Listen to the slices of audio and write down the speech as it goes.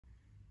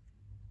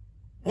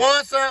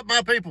What's up,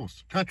 my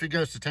peoples? Country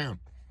goes to town.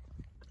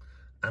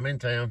 I'm in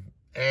town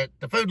at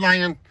the food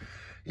land.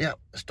 Yep,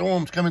 the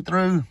storm's coming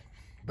through,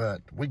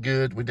 but we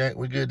good. We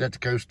good at the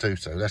coast too,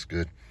 so that's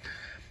good.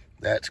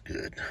 That's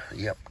good.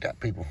 Yep, got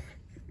people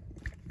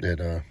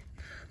that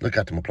look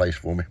out to my place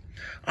for me.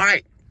 All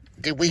right,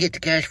 did we hit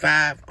the cash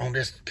 5 on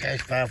this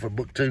cash 5 for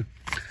book 2?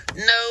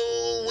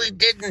 No, we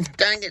didn't.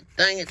 Dang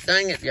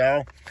it,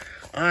 y'all.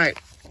 All right,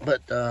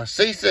 but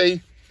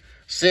CC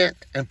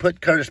sent and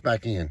put Curtis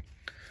back in.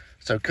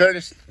 So,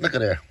 Curtis, look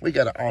at there. We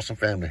got an awesome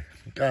family.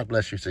 God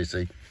bless you,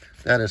 CC.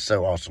 That is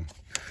so awesome.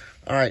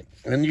 All right,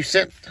 and you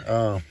sent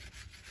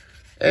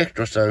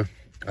extra, so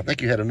I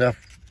think you had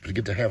enough to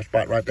get to have a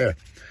spot right there.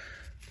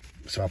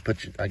 So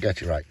I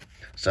got you right.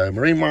 So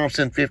Marine Mom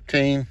sent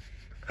 15.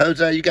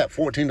 Jose, you got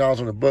 $14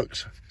 on the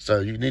books, so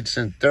you need to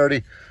send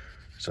 30.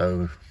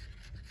 So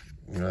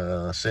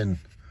send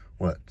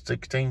what,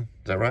 16? Is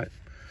that right?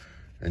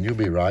 And you'll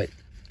be right.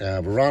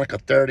 Veronica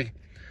 30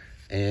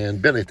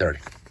 and Billy 30.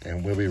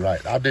 And we'll be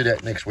right. I'll do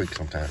that next week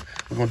sometime.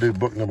 We're going to do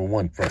book number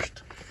 1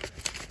 first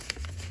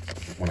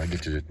when I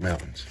get to the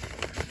mountains.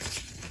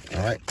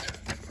 All right.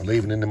 I'm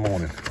leaving in the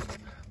morning.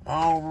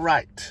 All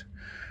right.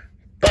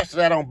 Busted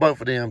out on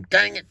both of them.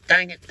 Dang it.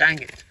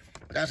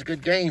 That's a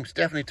good game.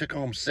 Stephanie took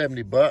home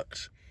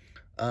 $70.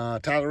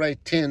 Tyler Ray,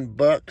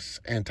 $10.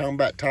 And talking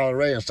about Tyler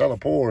Ray and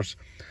Sellapores.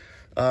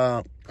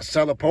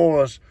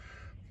 Sellapores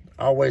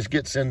always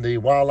gets in the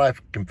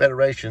Wildlife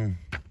Confederation,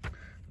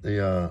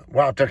 the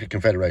Wild Turkey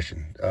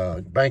Confederation,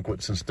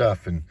 banquets and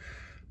stuff, and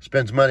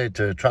spends money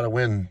to try to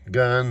win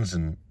guns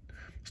and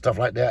stuff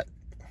like that.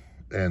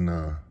 And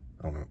I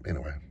don't know,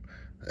 anyway.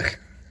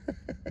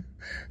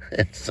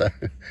 And so,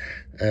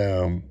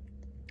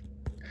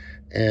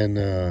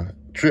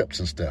 trips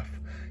and stuff.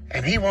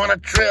 And he won a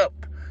trip,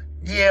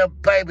 yeah,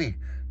 baby,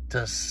 to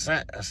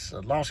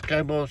Los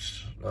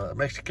Cabos,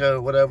 Mexico,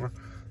 whatever.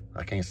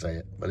 I can't say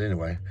it, but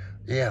anyway,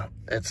 yeah,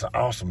 it's an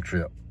awesome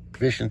trip.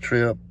 Fishing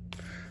trip.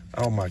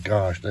 Oh my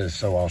gosh, that is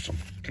so awesome.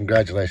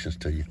 Congratulations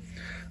to you.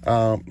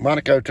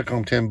 Monico took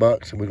home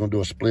 $10, and we're gonna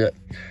do a split.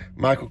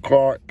 Michael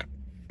Clark,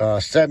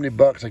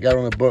 $70 I got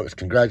on the books.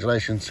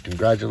 Congratulations.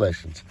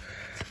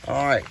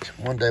 All right,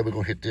 one day we're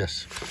gonna hit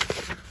this.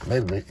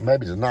 Maybe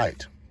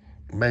tonight.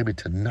 Maybe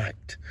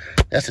tonight.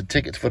 That's the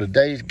tickets for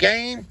today's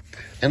game.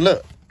 And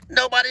look,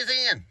 nobody's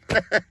in.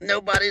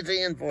 Nobody's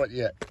in for it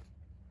yet.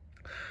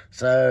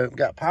 So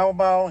got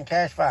Powerball and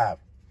Cash 5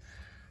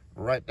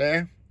 right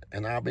there.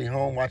 And I'll be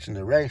home watching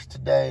the race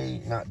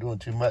today. Not doing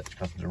too much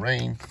because of the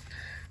rain.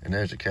 And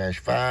there's the Cash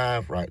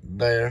 5 right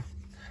there.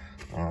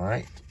 All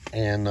right.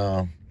 And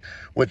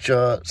which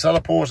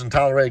Sellapores and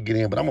Tyler Ray get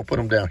in, but I'm going to put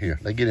them down here.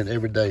 They get in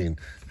every day, and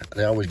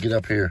they always get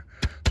up here.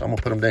 So I'm going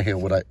to put them down here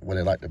where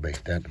they like to be,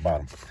 down at the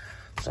bottom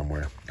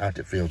somewhere,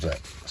 after it fills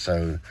up.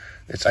 So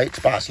it's 8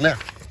 spots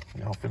left.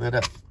 Y'all fill it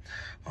up.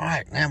 All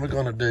right, now we're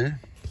going to do,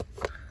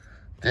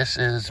 this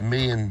is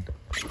me and,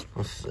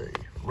 let's see,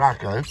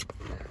 Rocco.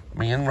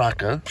 Me and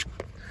Rocco.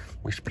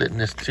 We splitting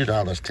this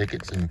 $2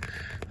 tickets, and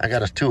I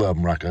got us 2 of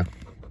them, Rocco,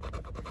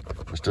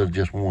 instead of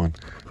just 1.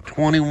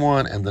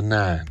 21 and the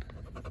 9.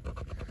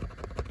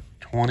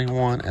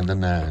 21 and the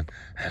 9.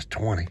 That's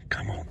 20.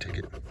 Come on,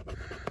 ticket.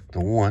 The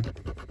 1.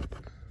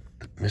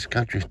 The Miss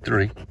Country's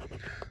 3.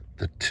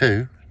 The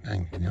 2.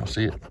 Dang, can y'all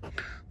see it?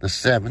 The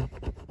 7.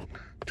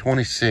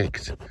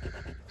 26.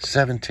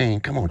 17.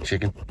 Come on,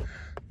 chicken.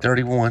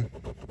 31.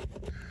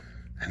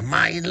 And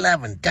my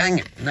 11. Dang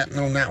it. Nothing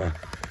on that one.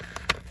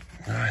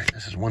 All right,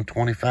 this is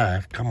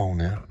 125. Come on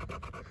now.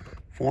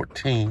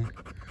 14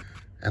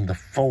 and the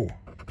 4.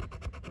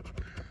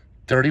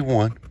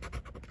 31.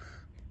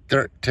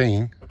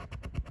 13.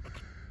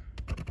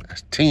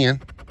 That's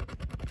 10.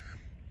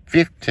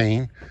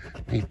 15.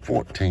 Need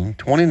 14.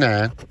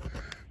 29.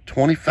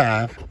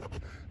 25.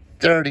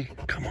 30.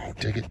 Come on,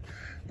 ticket.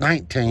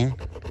 19.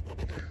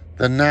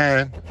 The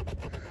 9.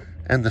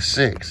 And the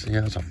 6.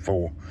 Yeah, it's a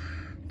 4.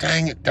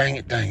 Dang it.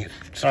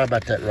 Sorry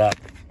about that, Rock.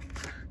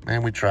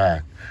 Man, we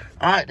tried.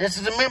 All right, this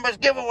is a members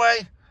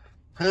giveaway.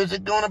 Who's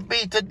it going to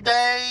be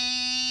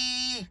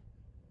today?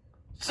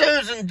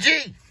 Susan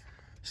G.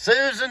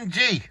 Susan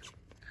G.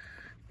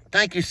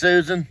 Thank you,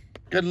 Susan.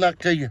 Good luck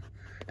to you.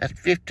 That's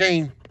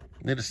 15.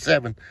 Need a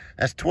 7.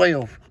 That's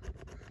 12.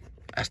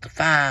 That's the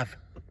 5.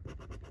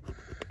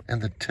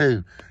 And the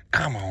 2.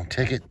 Come on,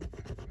 ticket.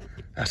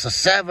 That's a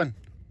 7.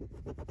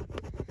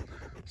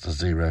 It's a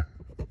 0.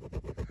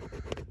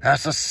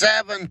 That's a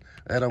 7.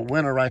 That's a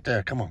winner right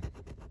there. Come on.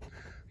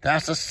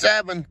 That's a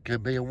 7.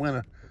 Could be a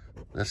winner.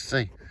 Let's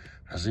see.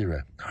 A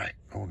 0. All right,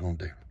 what we're going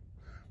to do?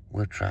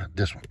 We'll try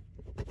this one.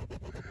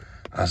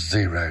 A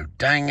 0.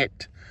 Dang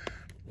it.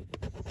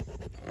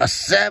 A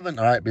 7.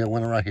 All right, be a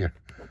winner right here.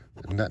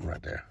 There's nothing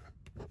right there.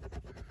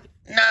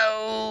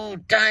 No,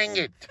 dang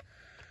it.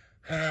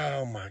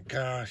 Oh, my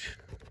gosh.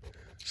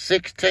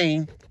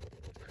 16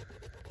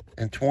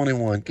 and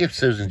 21. Give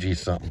Susan G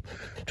something.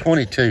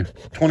 22,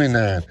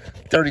 29,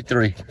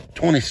 33,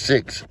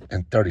 26,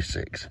 and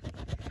 36.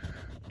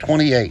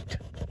 28,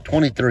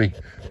 23,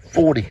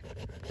 40,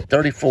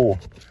 34,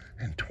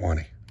 and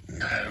 20.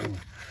 No.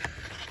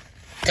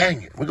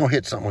 Dang it. We're going to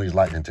hit something on these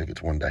lightning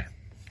tickets one day.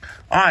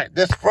 All right,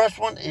 this first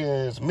one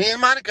is me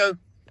and Monico.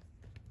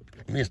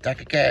 Me a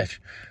stack of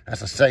cash.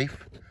 That's a safe.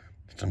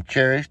 Some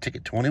cherries,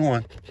 ticket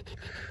 21.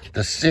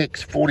 The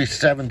 6,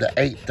 47 to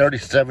 8,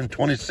 37,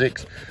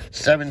 26,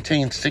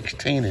 17,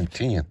 16, and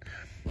 10.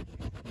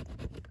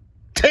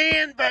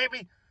 10,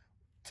 baby.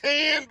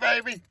 10,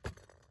 baby.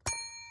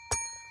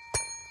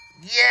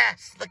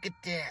 Yes, look at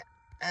that.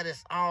 That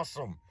is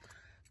awesome.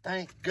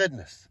 Thank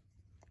goodness.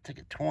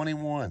 Ticket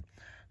 21.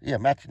 Yeah,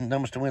 matching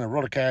numbers to win a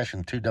roll of cash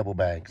and 2 double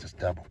bags. It's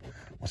double.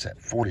 What's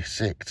that?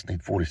 46.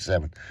 Need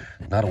 47.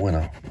 Not a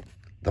winner.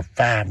 The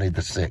 5 need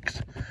the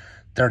 6.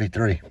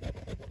 33.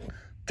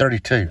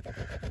 32.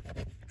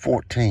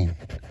 14.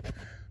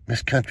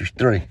 Miss Country's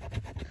 3.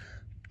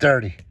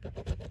 30.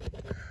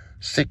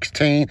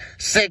 16.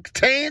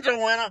 16's a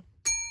winner.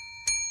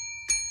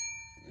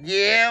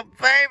 Yeah,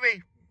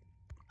 baby.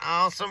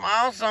 Awesome,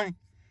 awesome.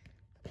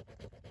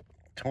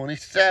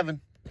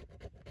 27.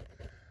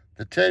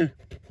 The 2.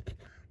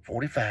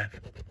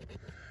 45.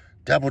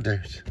 Double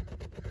deuce.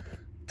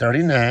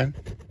 39.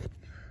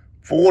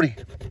 40.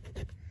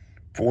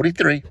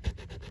 43.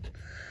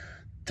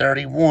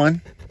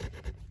 31.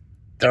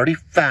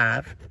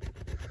 35.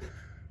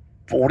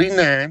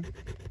 49.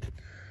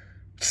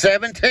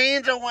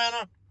 17's a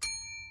winner.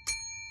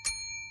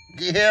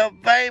 Yeah,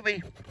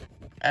 baby.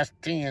 That's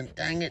 10.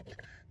 Dang it.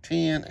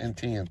 10 and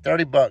 10.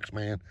 30 bucks,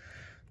 man.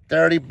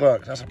 30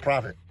 bucks. That's a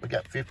profit. We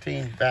got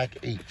 15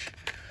 back each.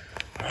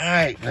 All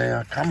right,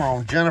 now, come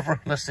on, Jennifer.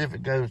 Let's see if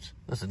it goes.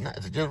 Is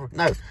it Jennifer?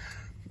 No.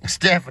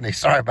 Stephanie.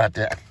 Sorry about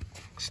that.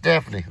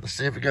 Stephanie. Let's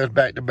see if it goes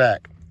back to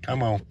back.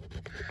 Come on.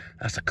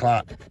 That's a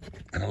clock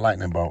and a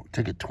lightning bolt.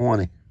 Ticket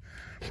 20.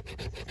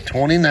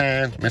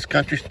 29. Miss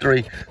Country's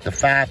 3. The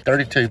 5,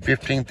 32,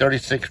 15,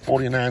 36,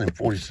 49, and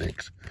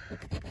 46.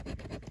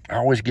 I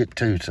always get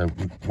 2, so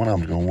one of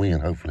them's going to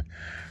win, hopefully.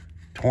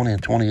 20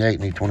 and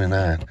 28 need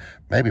 29.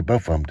 Maybe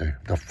both of them do.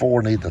 The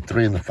 4 need the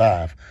 3 and the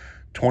 5.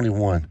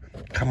 21.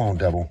 Come on,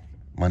 double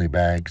money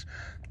bags.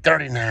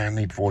 39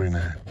 need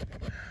 49.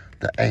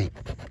 The 8.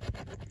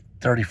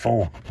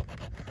 34.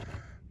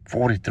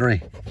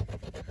 43.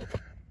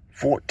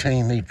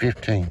 14 need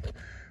 15.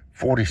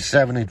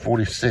 47 need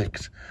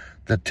 46.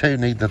 The 2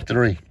 need the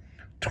 3.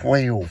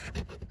 12.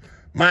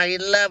 My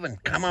 11.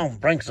 Come on,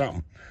 bring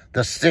something.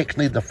 The 6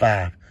 need the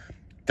 5.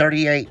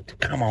 38.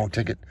 Come on,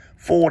 ticket.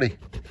 40.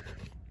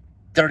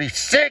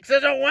 36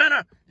 is a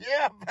winner.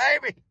 Yeah,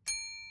 baby.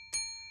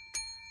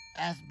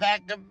 That's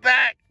back to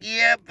back.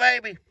 Yeah,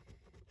 baby.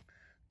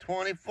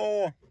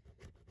 24.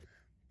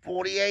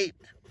 48.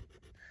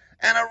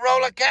 And a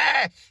roll of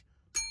cash.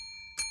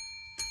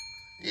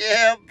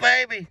 Yeah,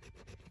 baby.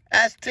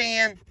 That's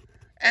 10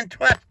 and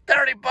 12,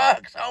 30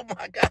 bucks. Oh,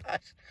 my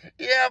gosh.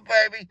 Yeah,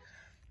 baby.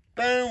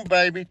 Boom,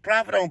 baby.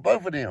 Profit on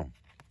both of them.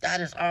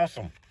 That is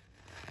awesome.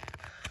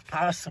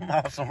 Awesome,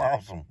 awesome,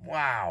 awesome.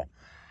 Wow.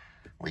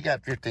 We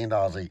got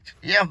 $15 each.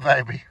 Yeah,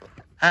 baby.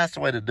 That's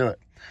the way to do it.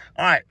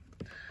 All right.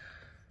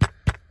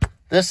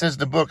 This is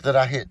the book that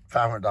I hit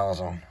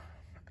 $500 on.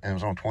 And it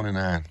was on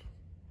 29.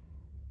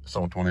 It's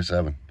on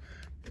 27.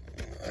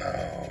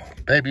 Oh,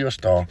 baby, a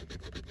star.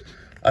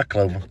 A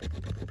clover.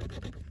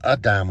 A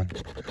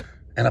diamond.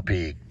 And a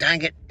pig.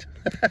 Dang it.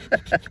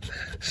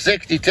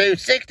 62.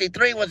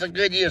 63 was a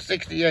good year.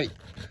 68.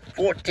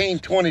 14,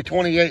 20,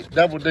 28.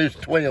 Double deuce,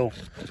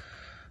 12.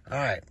 All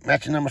right.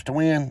 Matching numbers to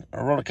win.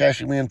 A roll of cash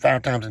you win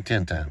 5 times and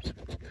 10 times.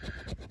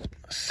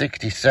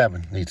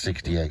 67 needs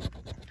 68.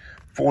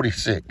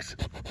 46.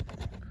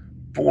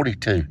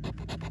 42.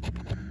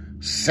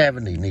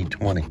 70 need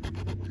 20.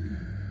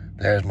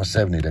 There's my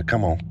 70 there.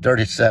 Come on.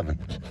 37.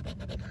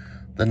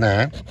 The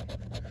 9.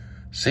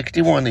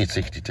 61 needs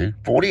 62.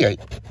 48.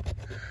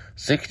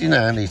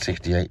 69 needs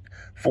 68.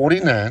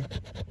 49.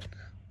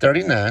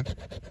 39.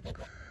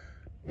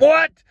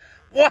 What?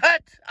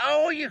 What?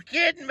 Oh, you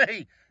kidding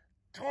me?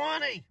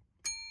 20.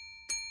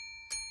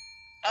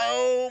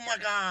 Oh, my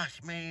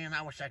gosh, man.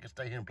 I wish I could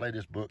stay here and play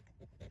this book.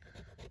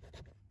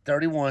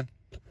 31.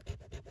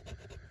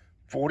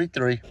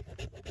 43.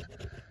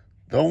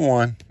 The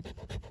 1.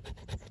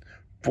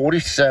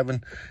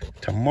 47.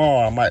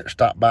 Tomorrow I might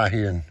stop by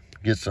here and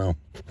get some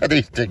of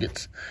these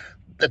tickets.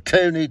 The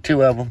 2 need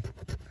 2 of them.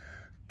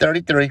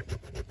 33.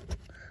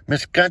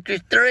 Miss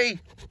Country's 3.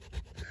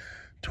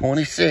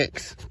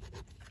 26.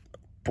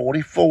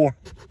 44.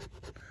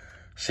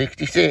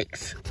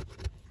 66.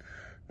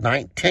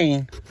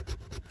 19.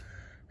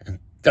 And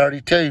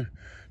 32.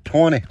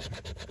 20.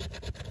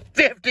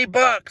 50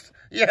 bucks.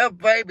 Yeah,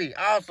 baby.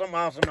 Awesome,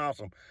 awesome,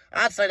 awesome.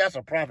 I'd say that's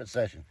a profit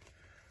session.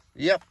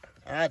 Yep,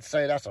 I'd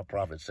say that's a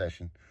profit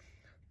session.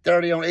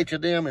 30 on each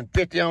of them and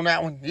 50 on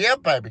that one. Yeah,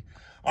 baby.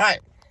 All right,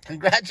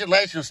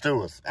 congratulations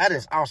to us. That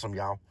is awesome,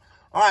 y'all.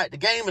 All right, the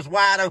game is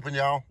wide open,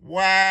 y'all.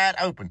 Wide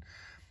open.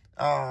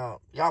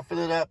 Y'all fill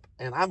it up,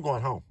 and I'm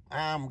going home.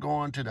 I'm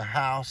going to the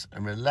house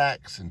and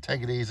relax and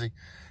take it easy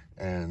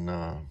and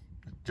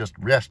just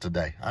rest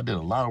today. I did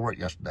a lot of work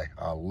yesterday,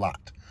 a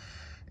lot.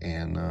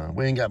 And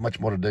we ain't got much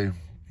more to do.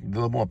 A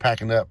little more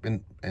packing up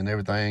and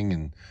everything,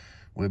 and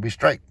we'll be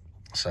straight.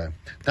 So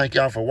thank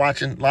y'all for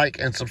watching. Like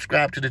and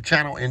subscribe to the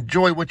channel.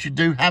 Enjoy what you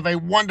do. Have a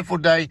wonderful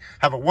day.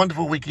 Have a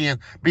wonderful weekend.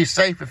 Be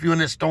safe if you're in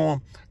this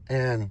storm.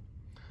 And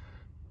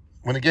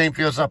when the game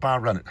fills up, I'll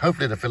run it.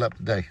 Hopefully it'll fill up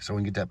today so we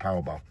can get that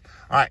Powerball.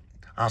 All right.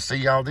 I'll see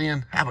y'all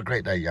then. Have a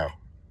great day, y'all.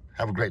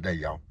 Have a great day,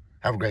 y'all.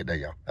 Have a great day,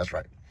 y'all. That's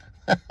right.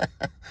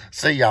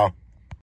 See y'all.